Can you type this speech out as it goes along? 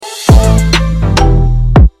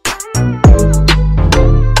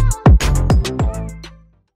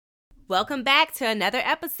Welcome back to another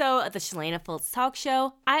episode of the Shalana Fultz Talk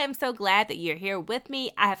Show. I am so glad that you're here with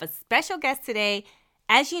me. I have a special guest today.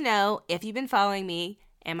 As you know, if you've been following me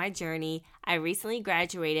and my journey, I recently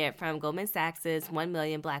graduated from Goldman Sachs's 1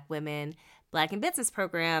 Million Black Women Black in Business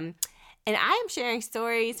program. And I am sharing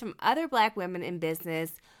stories from other Black women in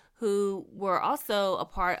business who were also a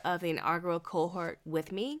part of the inaugural cohort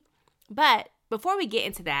with me. But before we get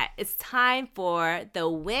into that, it's time for the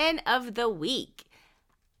win of the week.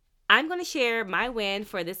 I'm going to share my win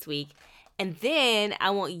for this week, and then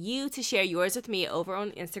I want you to share yours with me over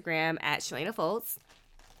on Instagram at Shalana Fultz.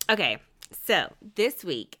 Okay, so this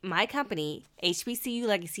week, my company, HBCU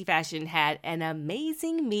Legacy Fashion, had an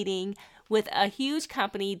amazing meeting with a huge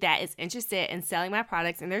company that is interested in selling my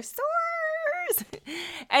products in their stores. And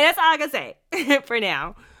that's all I can say for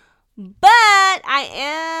now. But I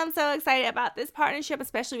am so excited about this partnership,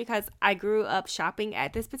 especially because I grew up shopping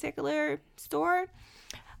at this particular store.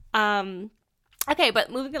 Okay,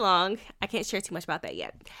 but moving along, I can't share too much about that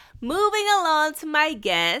yet. Moving along to my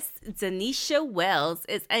guest, Doneisha Wells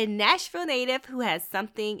is a Nashville native who has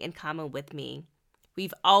something in common with me.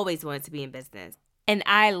 We've always wanted to be in business. And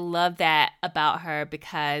I love that about her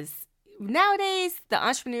because nowadays the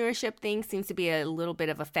entrepreneurship thing seems to be a little bit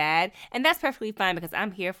of a fad. And that's perfectly fine because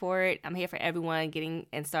I'm here for it. I'm here for everyone getting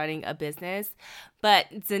and starting a business. But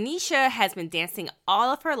Doneisha has been dancing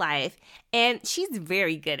all of her life and she's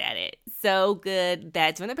very good at it. So good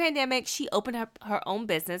that during the pandemic, she opened up her own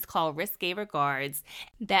business called Risque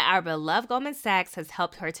that our beloved Goldman Sachs has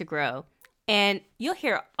helped her to grow. And you'll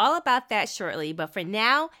hear all about that shortly. But for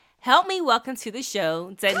now, help me welcome to the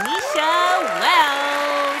show, Doneisha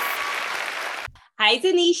Wells. Hi,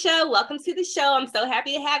 Doneisha. Welcome to the show. I'm so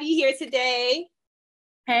happy to have you here today.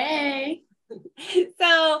 Hey.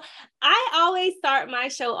 So I always start my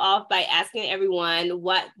show off by asking everyone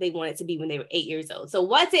what they wanted to be when they were 8 years old. So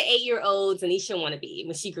what did 8-year-old Doneisha want to be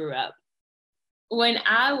when she grew up? When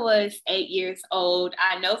I was 8 years old,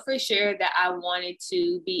 I know for sure that I wanted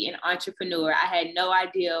to be an entrepreneur. I had no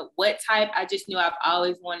idea what type. I just knew I've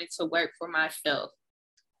always wanted to work for myself.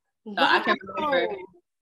 So wow. I can remember.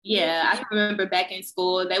 Yeah, I can remember back in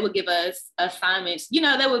school, they would give us assignments. You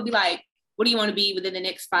know, they would be like, what do you want to be within the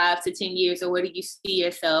next 5 to 10 years? Or where do you see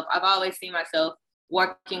yourself? I've always seen myself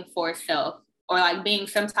working for self or like being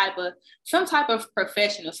some type of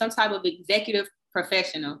professional, some type of executive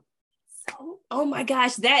professional. Oh my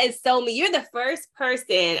gosh, that is so me. You're the first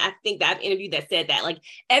person I think that I've interviewed that said that. Like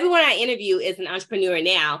everyone I interview is an entrepreneur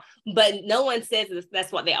now, but no one says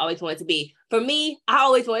that's what they always wanted to be. For me, I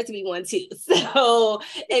always wanted to be one too. So,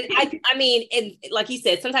 and I mean, and like you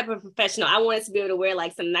said, some type of professional. I wanted to be able to wear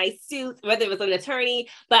like some nice suits, whether it was an attorney,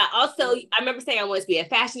 but also I remember saying I wanted to be a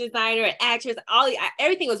fashion designer, an actress.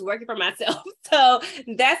 Everything was working for myself. So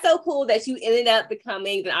that's so cool that you ended up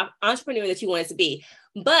becoming the entrepreneur that you wanted to be.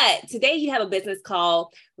 But today you have a business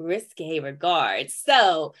called Risque Regards.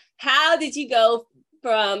 So how did you go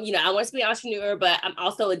from, I want to be an entrepreneur, but I'm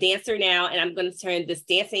also a dancer now, and I'm going to turn this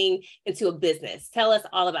dancing into a business. Tell us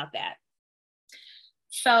all about that.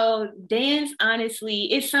 So dance,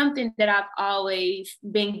 honestly, is something that I've always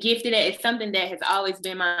been gifted at. It's something that has always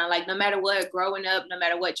been mine. Like no matter what, growing up, no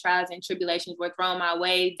matter what trials and tribulations were thrown my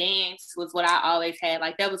way, dance was what I always had.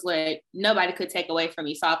 Like that was what nobody could take away from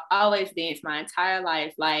me. So I've always danced my entire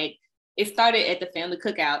life. Like it started at the family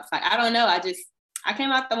cookouts. Like, I don't know. I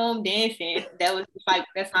came out the womb dancing. That was like,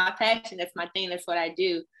 that's my passion. That's my thing. That's what I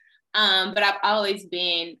do. But I've always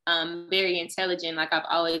been very intelligent. Like I've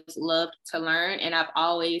always loved to learn, and I've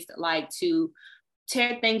always liked to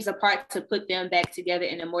tear things apart to put them back together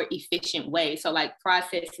in a more efficient way. So like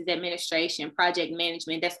processes, administration, project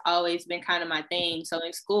management, that's always been kind of my thing. So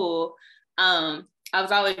in school, I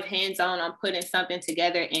was always hands-on on putting something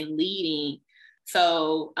together and leading.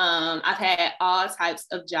 So I've had all types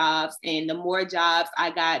of jobs, and the more jobs I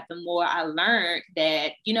got, the more I learned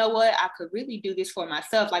that, you know what, I could really do this for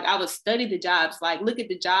myself. Like I would study the jobs, like look at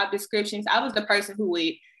the job descriptions. I was the person who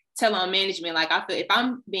would tell on management, like I feel if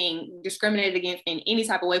I'm being discriminated against in any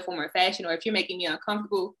type of way, form, or fashion, or if you're making me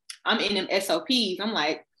uncomfortable, I'm in them SOPs. I'm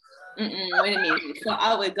like, wait a minute. So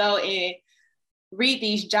I would go and read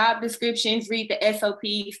these job descriptions, read the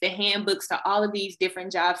SOPs, the handbooks to all of these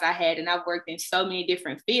different jobs I had. And I've worked in so many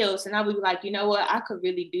different fields. And I would be like, you know what, I could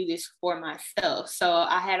really do this for myself. So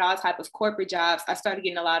I had all types of corporate jobs. I started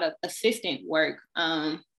getting a lot of assistant work,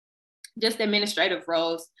 just administrative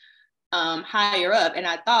roles higher up. And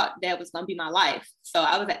I thought that was going to be my life. So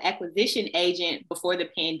I was an acquisition agent before the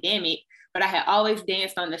pandemic, but I had always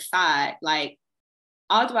danced on the side. Like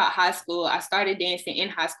all throughout high school, I started dancing in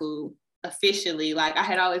high school. officially. Like I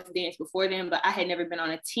had always danced before then, but I had never been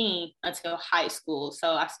on a team until high school.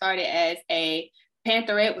 So I started as a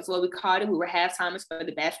Pantherette was what we called it. We were half-timers for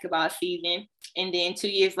the basketball season. And then 2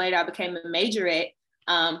 years later, I became a majorette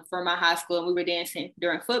for my high school, and we were dancing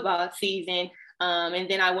during football season. And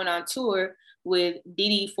then I went on tour with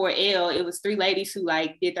Didi 4L. It was 3 ladies who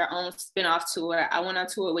like did their own spinoff tour. I went on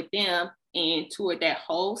tour with them and toured that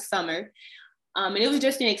whole summer. And it was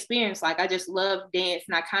just an experience. Like I just loved dance,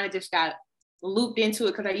 and I kind of just got looped into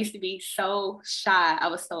it because I used to be so shy. I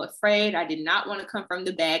was so afraid. I did not want to come from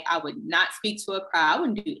the back. I would not speak to a crowd. I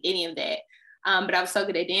wouldn't do any of that. But I was so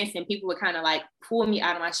good at dancing. People would kind of like pull me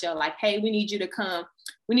out of my shell. Like, hey, we need you to come.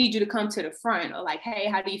 We need you to come to the front. Or like, hey,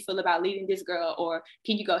 how do you feel about leading this girl? Or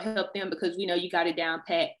can you go help them because we know you got it down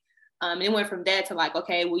pat. And it went from that to like,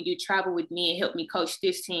 okay, will you travel with me and help me coach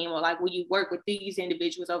this team? Or like, will you work with these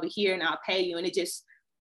individuals over here and I'll pay you? And it just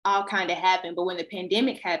all kind of happened. But when the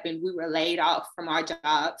pandemic happened, we were laid off from our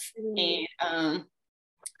jobs. And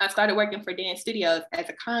I started working for dance studios as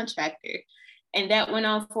a contractor. And that went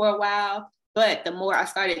on for a while. But the more I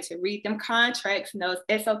started to read them contracts and those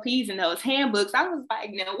SOPs and those handbooks, I was like,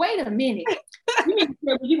 now, wait a minute. You mean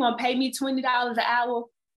you're going to pay me $20 an hour,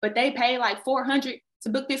 but they pay like $400 to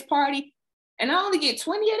book this party, and I only get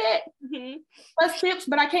 20 of that plus tips,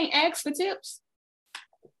 but I can't ask for tips.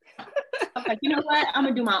 I was like, you know what? I'm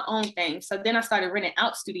going to do my own thing. So then I started renting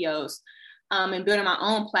out studios and building my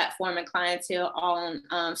own platform and clientele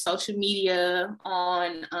on social media,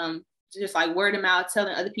 on just like word of mouth,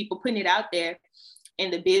 telling other people, putting it out there,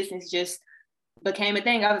 and the business just became a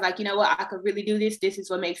thing. I was like, you know what, I could really do this. This is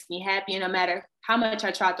what makes me happy. And no matter how much I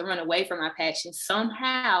tried to run away from my passion,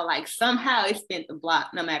 somehow it spent the block.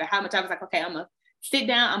 No matter how much I was like, okay, I'm gonna sit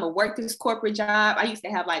down, I'm gonna work this corporate job. I used to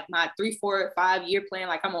have like my 3, 4, 5 year plan.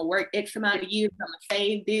 Like I'm gonna work X amount of years, I'm gonna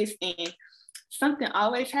save this. And something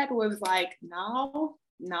always happened where it was like,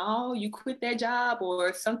 no, you quit that job,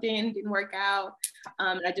 or something didn't work out.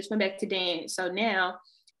 And I just went back to dance. So now,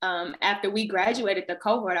 after we graduated the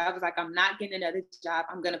cohort, I was like, I'm not getting another job.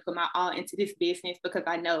 I'm going to put my all into this business because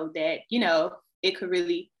I know that, you know, it could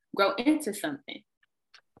really grow into something.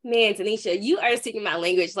 Man, Doneisha, you are speaking my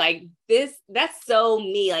language. Like this, that's so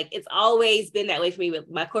me. Like it's always been that way for me with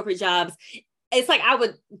my corporate jobs. It's like I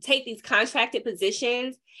would take these contracted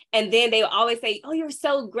positions, and then they would always say, oh, you're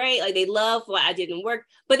so great. Like they love what I didn't work,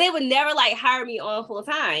 but they would never like hire me on full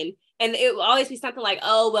time. And it would always be something like,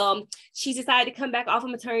 oh, well, she decided to come back off of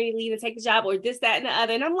maternity leave and take the job, or this, that, and the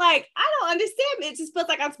other. And I'm like, I don't understand. It just feels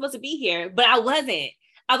like I'm supposed to be here, but I wasn't.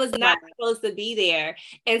 I was not supposed to be there.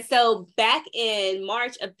 And so back in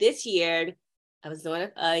March of this year, I was doing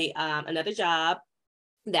another job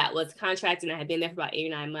that was contracted, and I had been there for about 8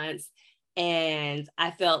 or 9 months. And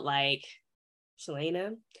I felt like,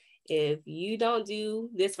 Shalana, if you don't do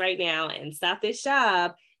this right now and stop this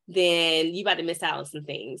job, then you about to miss out on some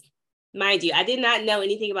things. Mind you, I did not know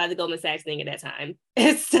anything about the Goldman Sachs thing at that time.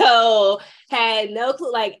 So had no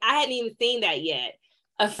clue. Like I hadn't even seen that yet.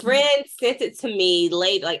 A friend sent it to me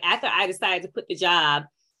late, like after I decided to quit the job,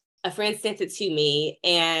 a friend sent it to me.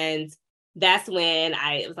 And that's when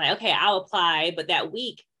I was like, okay, I'll apply. But that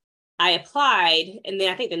week I applied. And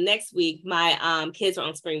then I think the next week my kids were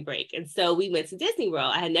on spring break. And so we went to Disney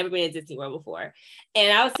World. I had never been to Disney World before.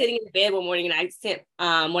 And I was sitting in bed one morning, and I sent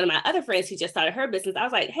one of my other friends who just started her business. I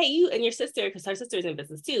was like, hey, you and your sister, because her sister is in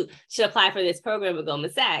business too, should apply for this program with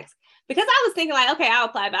Goldman Sachs. Because I was thinking like, okay, I'll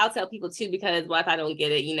apply, but I'll tell people too, because what if I don't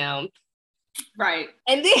get it, you know? Right.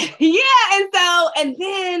 And then, and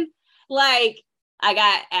then like I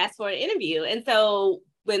got asked for an interview. And so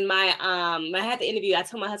when when I had the interview, I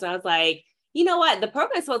told my husband, I was like, you know what, the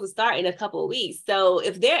program is supposed to start in a couple of weeks. So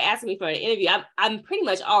if they're asking me for an interview, I'm pretty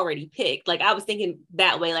much already picked. Like I was thinking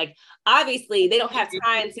that way, like, obviously they don't have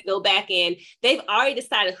time to go back in. They've already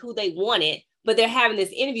decided who they wanted, but they're having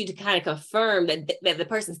this interview to kind of confirm that the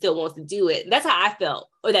person still wants to do it. That's how I felt,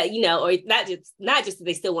 or that, you know, or not just that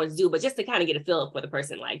they still want to do, but just to kind of get a feel for the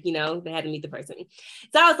person, like, you know, they had to meet the person.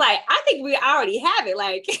 So I was like, I think we already have it.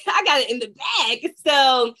 Like I got it in the bag.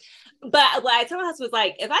 So, but what I told my husband was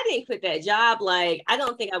like, if I didn't quit that job, like, I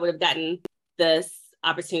don't think I would have gotten this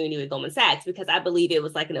opportunity with Goldman Sachs, because I believe it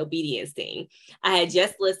was like an obedience thing. I had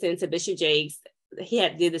just listened to Bishop Jakes. He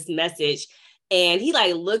had did this message, and he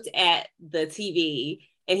like looked at the TV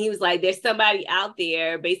and he was like, there's somebody out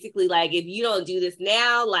there basically like, if you don't do this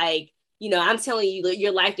now, like, you know, I'm telling you,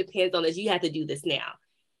 your life depends on this. You have to do this now.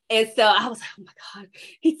 And so I was like, oh my God,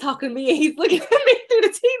 he's talking to me and he's looking at me through the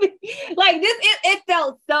TV. Like this, it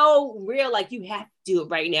felt so real. Like you have to do it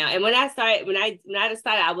right now. And when I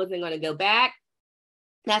decided I wasn't going to go back,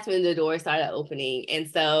 that's when the door started opening. And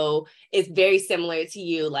so it's very similar to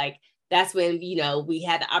you. Like that's when, you know, we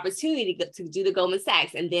had the opportunity to do the Goldman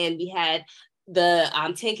Sachs. And then we had the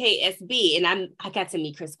 10K SB, and I got to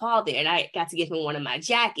meet Chris Paul there, and I got to give him one of my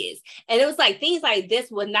jackets. And it was like things like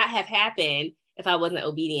this would not have happened if I wasn't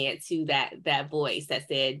obedient to that voice that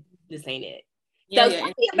said, this ain't it. So tell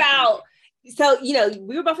me about, so, you know,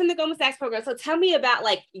 we were both in the Goldman Sachs program. So tell me about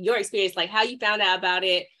like your experience, like how you found out about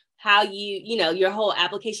it, how you know, your whole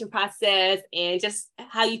application process, and just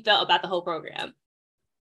how you felt about the whole program.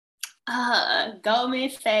 Goldman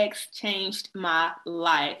Sachs changed my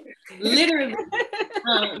life, literally.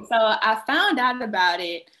 So I found out about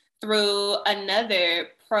it through another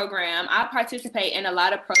program. I participate in a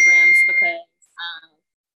lot of programs because,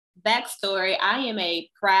 backstory, I am a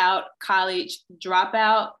proud college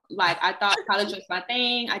dropout. Like, I thought college was my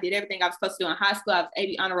thing. I did everything I was supposed to do in high school. I was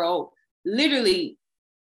 80 honor roll literally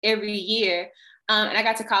every year. And I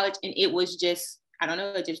got to college and it was just, I don't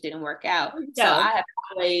know, it just didn't work out. So I have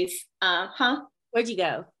always, Where'd you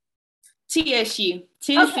go? TSU,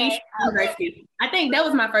 Tennessee University. I think that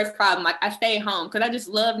was my first problem. Like, I stayed home because I just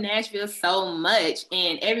love Nashville so much,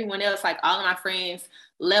 and everyone else, like all of my friends,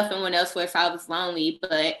 left and went elsewhere, so I was lonely.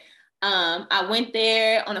 But I went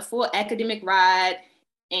there on a full academic ride,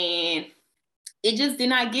 and it just did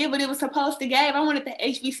not give what it was supposed to give. I wanted the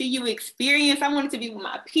HBCU experience. I wanted to be with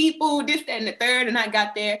my people, this, that, and the third. And I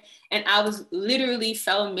got there, and I was literally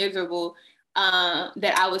so miserable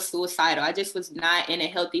that I was suicidal. I just was not in a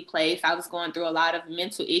healthy place. I was going through a lot of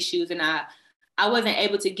mental issues, and I wasn't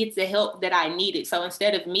able to get the help that I needed. So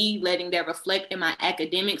instead of me letting that reflect in my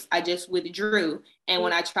academics, I just withdrew. And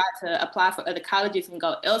when I tried to apply for other colleges and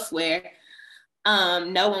go elsewhere,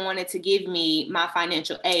 no one wanted to give me my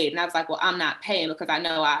financial aid. And I was like, well, I'm not paying because I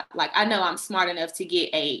know I'm smart enough to get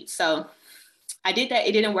aid. So I did that.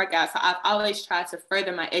 It didn't work out. So I've always tried to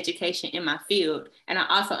further my education in my field. And I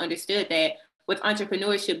also understood that with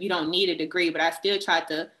entrepreneurship, you don't need a degree, but I still tried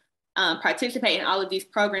to participate in all of these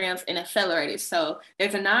programs and accelerators. So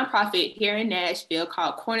there's a nonprofit here in Nashville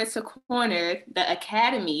called Corner to Corner, the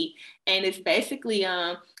Academy. And it's basically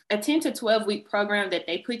a 10 to 12 week program that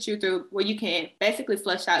they put you through where you can basically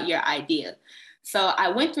flesh out your idea. So I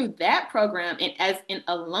went through that program, and as an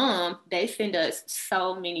alum, they send us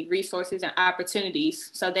so many resources and opportunities.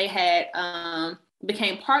 So they had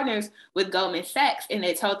became partners with Goldman Sachs, and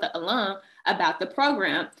they told the alum about the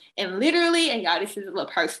program. And literally, and y'all, this is a little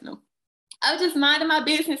personal, I was just minding my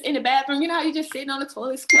business in the bathroom. You know how you just sitting on the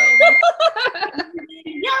toilet scrolling?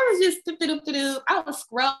 Yeah, I was just, I was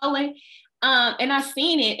scrolling. And I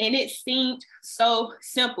seen it, and it seemed so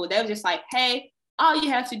simple. They were just like, hey, all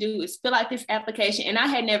you have to do is fill out this application. And I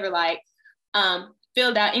had never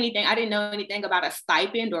filled out anything. I didn't know anything about a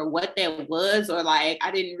stipend or what that was, or I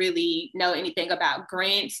didn't really know anything about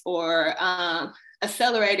grants or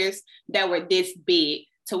accelerators that were this big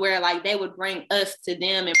to where they would bring us to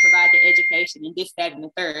them and provide the education and this, that, and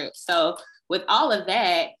the third. So with all of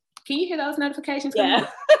that, can you hear those notifications? Yeah.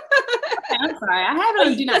 Okay, I'm sorry. I have it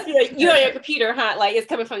on Do Not Disturb. You're on your computer, huh? It's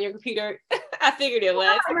coming from your computer. I figured it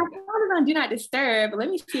was. My phone is on Do Not Disturb. Let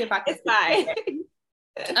me see if I can. It's fine.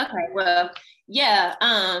 Okay, well, yeah,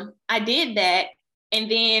 I did that. And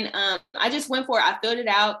then I just went for it. I filled it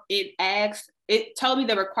out. It told me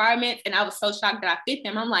the requirements, and I was so shocked that I fit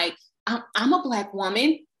them. I'm like, I'm a Black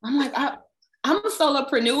woman. I'm like, I'm a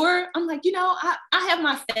solopreneur. I'm like, I have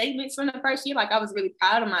my statements from the first year. I was really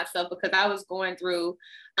proud of myself because I was going through,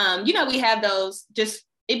 we have those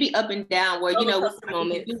it'd be up and down where, we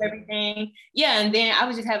do everything. Yeah. And then I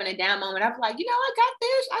was just having a down moment. I was like, I got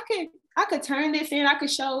this. I could turn this in. I could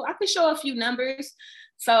show a few numbers.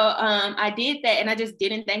 So I did that, and I just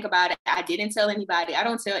didn't think about it. I didn't tell anybody. I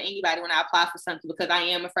don't tell anybody when I apply for something because I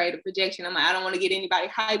am afraid of rejection. I'm like, I don't want to get anybody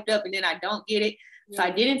hyped up and then I don't get it. So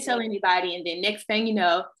I didn't tell anybody. And then next thing you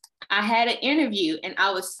know, I had an interview, and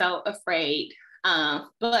I was so afraid.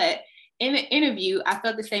 But in the interview, I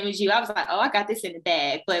felt the same as you. I was like, oh, I got this in the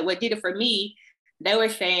bag. But what did it for me, they were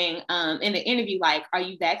saying in the interview, are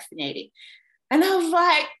you vaccinated? And I was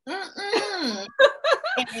like, I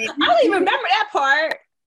don't even remember that part.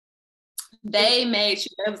 They made sure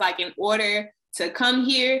it was in order to come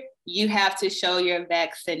here, you have to show your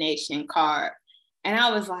vaccination card. And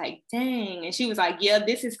I was like, dang. And she was like, yeah,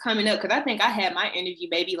 this is coming up. Cause I think I had my interview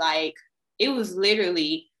maybe it was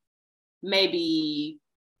literally maybe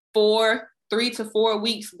 3 to 4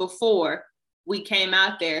 weeks before we came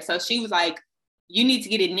out there. So she was like, you need to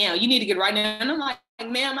get it now. You need to get it right now. And I'm like,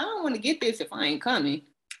 ma'am, I don't want to get this if I ain't coming.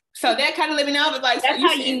 So that kind of let me know. I was like, that's so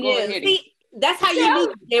how you knew. See, that's how you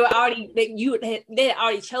knew they were already they had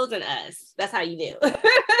already chosen us. That's how you knew.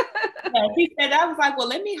 Yeah, she said, I was like, well,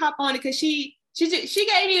 let me hop on it, because she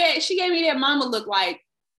gave me that mama look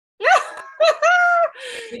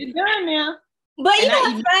Get it done now. But you know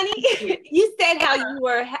what's funny? You said how you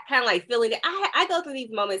were kind of like feeling it. I go through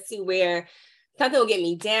these moments too where something will get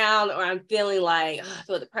me down, or I'm feeling like, oh, I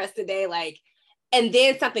feel depressed today, like, and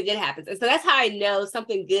then something good happens. And so that's how I know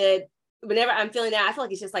something good. Whenever I'm feeling that, I feel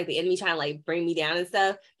like it's just like the enemy trying to like bring me down and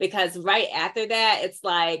stuff. Because right after that, it's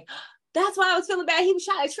like, that's why I was feeling bad. He was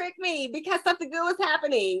trying to trick me because something good was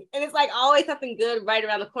happening. And it's like always something good right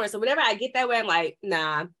around the corner. So whenever I get that way, I'm like,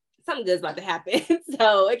 nah, something good's about to happen.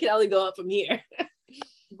 So it can only go up from here.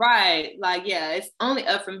 Right. Like, yeah, it's only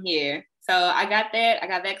up from here. So I got that. I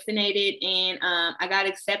got vaccinated and I got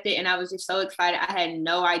accepted, and I was just so excited. I had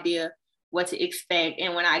no idea what to expect.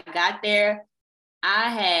 And when I got there,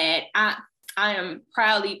 I am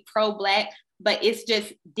proudly pro-Black, but it's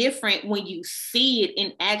just different when you see it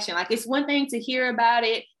in action. Like, it's one thing to hear about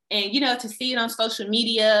it and, to see it on social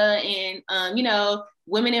media and,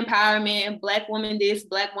 women empowerment, Black woman this,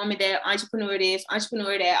 Black woman that, entrepreneur this,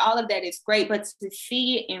 entrepreneur that, all of that is great. But to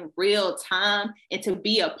see it in real time and to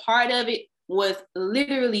be a part of it was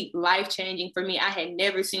literally life-changing for me. I had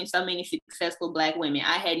never seen so many successful Black women.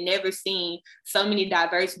 I had never seen so many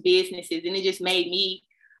diverse businesses. And it just made me,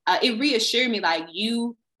 it reassured me, like,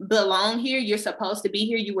 you belong here. You're supposed to be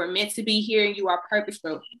here. You were meant to be here. And you are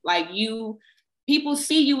purposeful. Like, people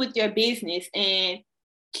see you with your business and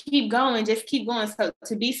keep going, just keep going. So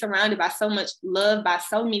to be surrounded by so much love, by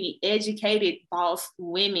so many educated boss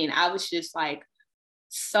women, I was just like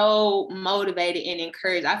so motivated and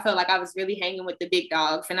encouraged. I felt like I was really hanging with the big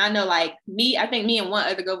dogs. And I know, like, I think me and one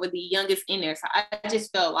other girl were the youngest in there. So I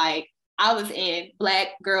just felt like I was in Black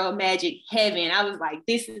girl magic heaven. I was like,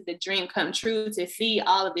 this is the dream come true, to see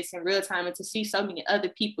all of this in real time and to see so many other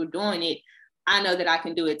people doing it. I know that I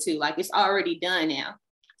can do it too. Like, it's already done now.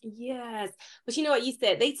 Yes. But you know what you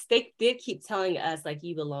said? They did keep telling us, like,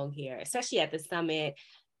 you belong here, especially at the summit.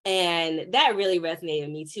 And that really resonated with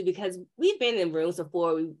me too, because we've been in rooms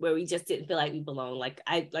before where we just didn't feel like we belong. Like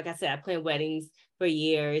I said, I planned weddings for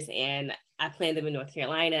years and I planned them in North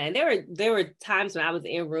Carolina. And there were times when I was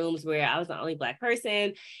in rooms where I was the only Black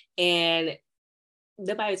person and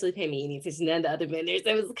nobody was really paying me any attention, none of the other vendors.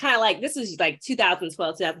 It was kind of like, this was like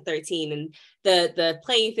 2012, 2013. And the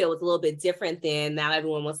playing field was a little bit different then. Now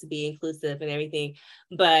everyone wants to be inclusive and everything.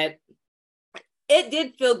 But it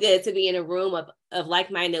did feel good to be in a room of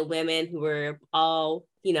like-minded women who were all,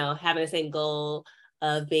 having the same goal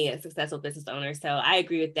of being a successful business owner. So I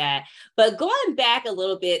agree with that. But going back a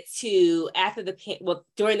little bit to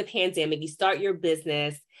during the pandemic, you start your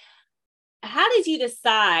business. How did you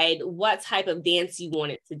decide what type of dance you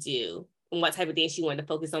wanted to do and what type of dance you wanted to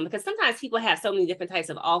focus on? Because sometimes people have so many different types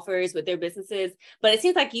of offers with their businesses, but it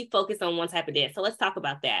seems like you focus on one type of dance. So let's talk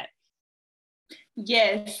about that.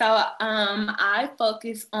 Yes, so I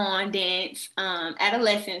focus on dance,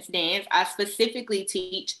 adolescence dance. I specifically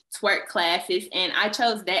teach twerk classes, and I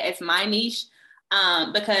chose that as my niche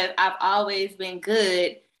because I've always been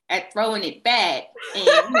good at throwing it back.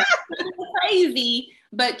 And crazy,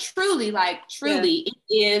 but truly, it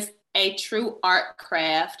is a true art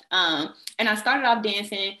craft. And I started off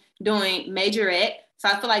dancing, doing majorette. So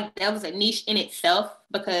I feel like that was a niche in itself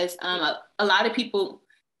because a lot of people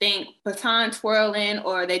think baton twirling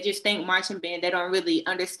or they just think marching band. They don't really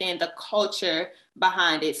understand the culture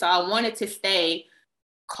behind it. So I wanted to stay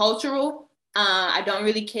cultural. I don't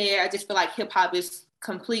really care. I just feel like hip hop is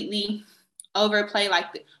completely overplayed.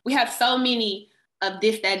 Like, we have so many of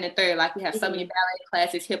this, that, and the third. Like, we have so many ballet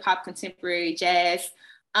classes, hip hop, contemporary, jazz,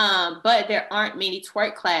 but there aren't many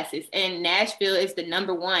twerk classes. And Nashville is the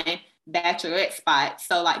 #1 bachelorette spot.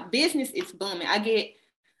 So, like, business is booming.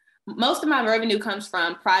 Most of my revenue comes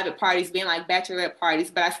from private parties, being like bachelorette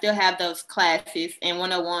parties, but I still have those classes and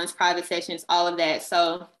 101s, private sessions, all of that.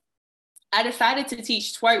 So I decided to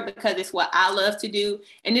teach twerk because it's what I love to do.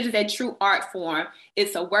 And it is a true art form.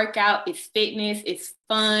 It's a workout, it's fitness, it's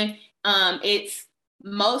fun. It's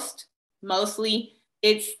mostly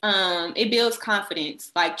it builds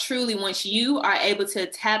confidence. Like, truly, once you are able to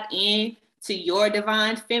tap in to your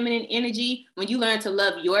divine feminine energy, when you learn to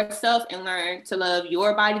love yourself and learn to love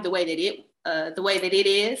your body the way that it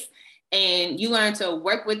is, and you learn to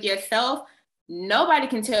work with yourself, nobody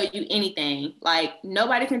can tell you anything. Like,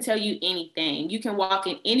 nobody can tell you anything. You can walk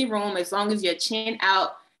in any room as long as your chin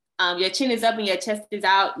out, your chin is up and your chest is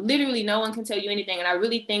out. Literally, no one can tell you anything. And I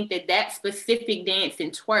really think that specific dance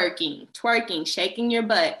and twerking, shaking your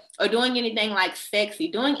butt, or doing anything like sexy,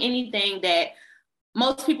 doing anything that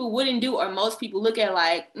most people wouldn't do, or most people look at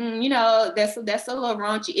like, you know, that's a little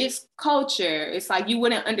raunchy. It's culture. It's like you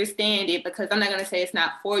wouldn't understand it, because I'm not gonna say it's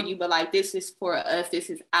not for you, but like, this is for us. This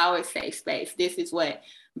is our safe space. This is what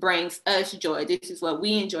brings us joy. This is what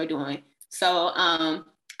we enjoy doing. So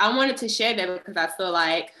I wanted to share that because I feel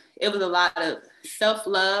like it was a lot of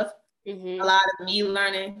self-love, a lot of me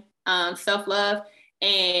learning self-love,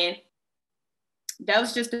 and that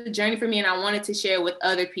was just a journey for me, and I wanted to share with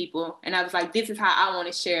other people. And I was like, this is how I want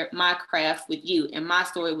to share my craft with you, and my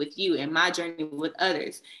story with you, and my journey with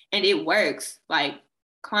others. And it works. Like,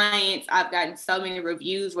 clients, I've gotten so many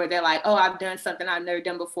reviews where they're like, oh, I've done something I've never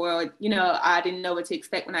done before, or, you know, I didn't know what to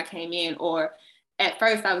expect when I came in, or at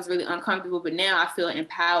first I was really uncomfortable, but now I feel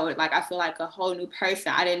empowered. Like, I feel like a whole new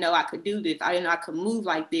person. I didn't know I could do this. I didn't know I could move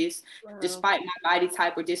like this, despite my body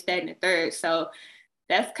type or this, that, and the third. So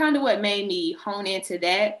that's kind of what made me hone into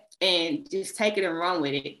that and just take it and run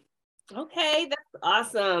with it. Okay, that's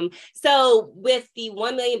awesome. So with the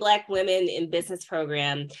 1 Million Black Women in Business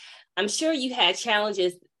program, I'm sure you had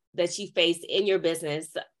challenges that you faced in your business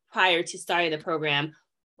prior to starting the program.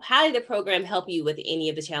 How did the program help you with any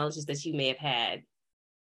of the challenges that you may have had?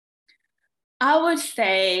 I would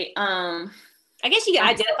say, I guess you can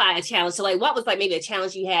identify a challenge. So like, what was like maybe a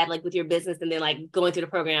challenge you had like with your business, and then like going through the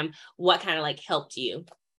program, what kind of like helped you?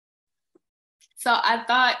 So I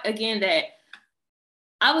thought again that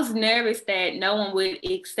I was nervous that no one would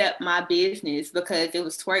accept my business because it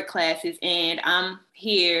was twerk classes, and I'm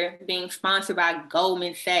here being sponsored by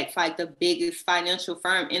Goldman Sachs, like the biggest financial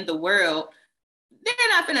firm in the world. They're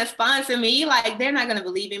not going to sponsor me. Like, they're not going to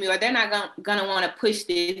believe in me, or they're not going to want to push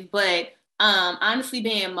this. But honestly,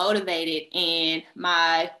 being motivated, and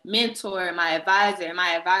my mentor, my advisor, and my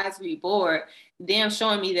advisory board, them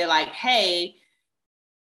showing me that like, hey,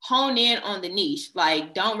 hone in on the niche.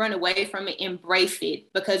 Like, don't run away from it, embrace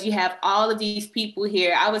it, because you have all of these people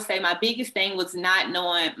here. I would say my biggest thing was not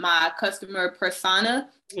knowing my customer persona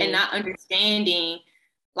and not understanding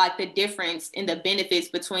like the difference in the benefits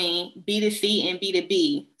between B2C and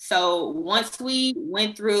B2B. So once we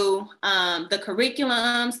went through the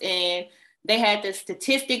curriculums, and they had the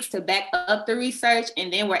statistics to back up the research,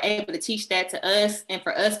 and then we're able to teach that to us and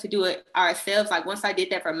for us to do it ourselves. Like, once I did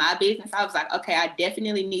that for my business, I was like, okay, I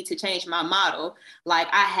definitely need to change my model. Like,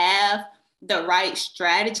 I have the right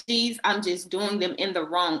strategies, I'm just doing them in the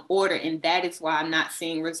wrong order, and that is why I'm not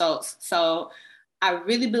seeing results. So I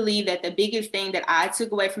really believe that the biggest thing that I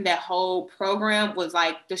took away from that whole program was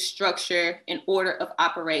like the structure and order of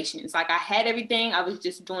operations. Like, I had everything, I was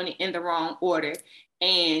just doing it in the wrong order.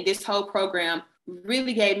 And this whole program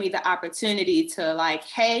really gave me the opportunity to like,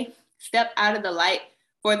 hey, step out of the light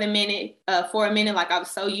for a minute. Like, I was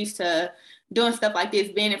so used to doing stuff like this,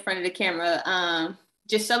 being in front of the camera,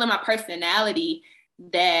 just showing my personality,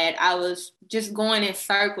 that I was just going in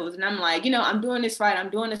circles. And I'm like, you know, I'm doing this right. I'm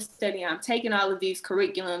doing this study. I'm taking all of these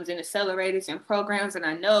curriculums and accelerators and programs, and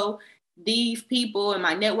I know these people and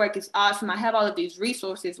my network is awesome. I have all of these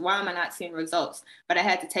resources. Why am I not seeing results? But I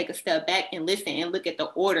had to take a step back and listen and look at the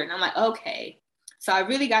order. And I'm like, okay. So I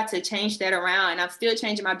really got to change that around, and I'm still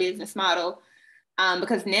changing my business model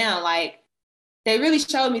because now, like, they really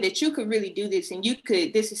showed me that you could really do this, and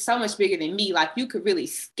this is so much bigger than me. Like, you could really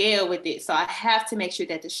scale with it. So I have to make sure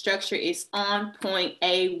that the structure is on point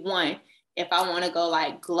A1 if I want to go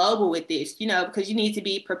like global with this, you know, because you need to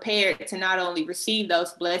be prepared to not only receive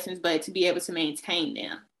those blessings, but to be able to maintain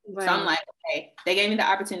them. Right. So I'm like, okay, they gave me the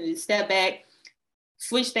opportunity to step back,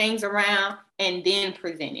 switch things around, and then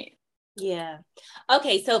present it. Yeah.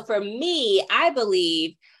 Okay. So for me, I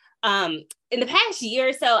believe in the past year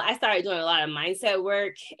or so, I started doing a lot of mindset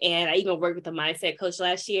work, and I even worked with a mindset coach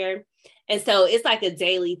last year. And so it's like a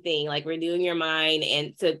daily thing, like renewing your mind,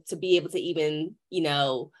 and to be able to even, you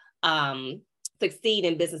know, succeed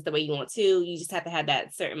in business the way you want to, you just have to have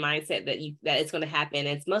that certain mindset that it's going to happen.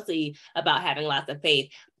 It's mostly about having lots of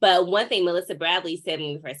faith. But one thing Melissa Bradley said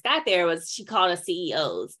when we first got there was she called us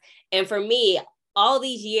CEOs. And for me, all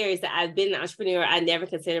these years that I've been an entrepreneur, I never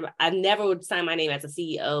would sign my name as a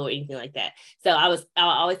CEO or anything like that. So I'll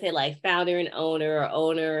always say like founder and owner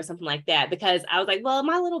or something like that, because I was like, well,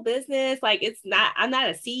 my little business, like I'm not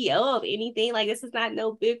a CEO of anything. Like, this is not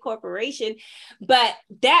no big corporation. But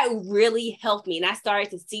that really helped me. And I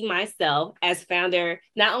started to see myself as founder,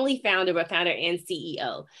 not only founder, but founder and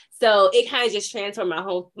CEO. So it kind of just transformed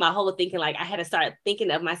my whole thinking. Like, I had to start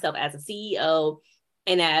thinking of myself as a CEO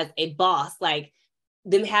and as a boss, like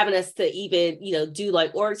them having us to even, you know, do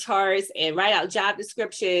like org charts and write out job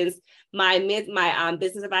descriptions. My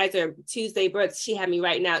business advisor, Tuesday Brooks, she had me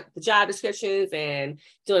writing out the job descriptions and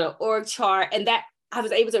doing an org chart. And that I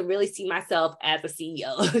was able to really see myself as a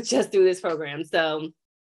CEO just through this program. So,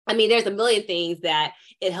 I mean, there's a million things that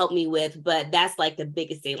it helped me with, but that's like the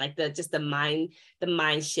biggest thing, like the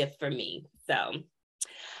mind shift for me. So,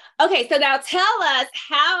 okay. So now tell us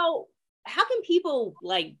how can people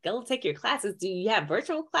like go take your classes? Do you have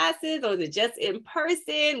virtual classes or is it just in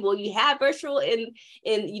person? Will you have virtual in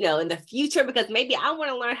the future? Because maybe I want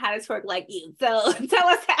to learn how to twerk like you. So tell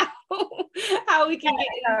us how we can get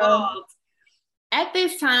involved. At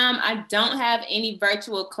this time, I don't have any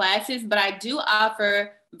virtual classes, but I do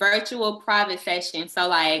offer virtual private sessions. So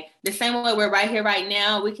like the same way we're right here right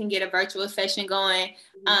now, we can get a virtual session going.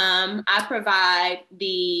 I provide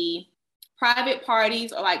the private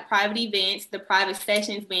parties or like private events, the private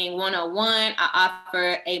sessions being 101. I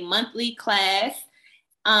offer a monthly class.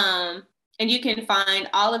 And you can find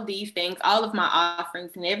all of these things, all of my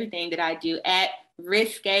offerings and everything that I do at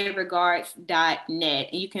risqueregards.net.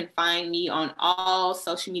 And you can find me on all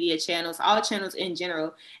social media channels, all channels in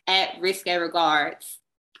general at Risque Regards.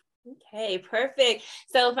 Okay, perfect.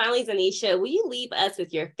 So finally, Doneisha, will you leave us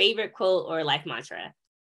with your favorite quote or life mantra?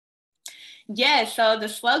 Yes, so the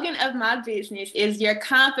slogan of my business is your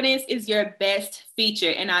confidence is your best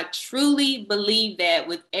feature. And I truly believe that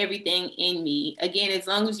with everything in me. Again, as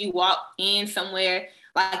long as you walk in somewhere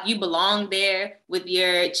like you belong there with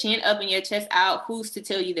your chin up and your chest out, who's to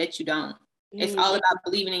tell you that you don't? It's all about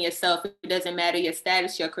believing in yourself. It doesn't matter your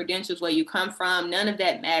status, your credentials, where you come from. None of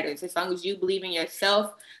that matters. As long as you believe in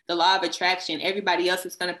yourself, the law of attraction, everybody else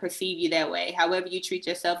is going to perceive you that way. However you treat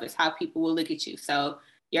yourself is how people will look at you. So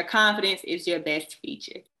your confidence is your best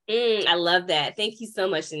feature. I love that. Thank you so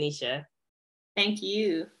much, Doneisha. Thank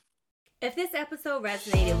you. If this episode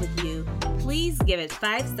resonated with you, please give it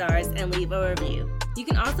 5 stars and leave a review. You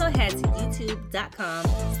can also head to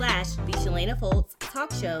youtube.com/The Shalana Foltz Talk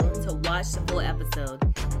Show to watch the full episode.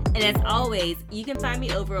 And as always, you can find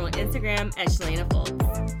me over on Instagram at Shalana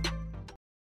Foltz.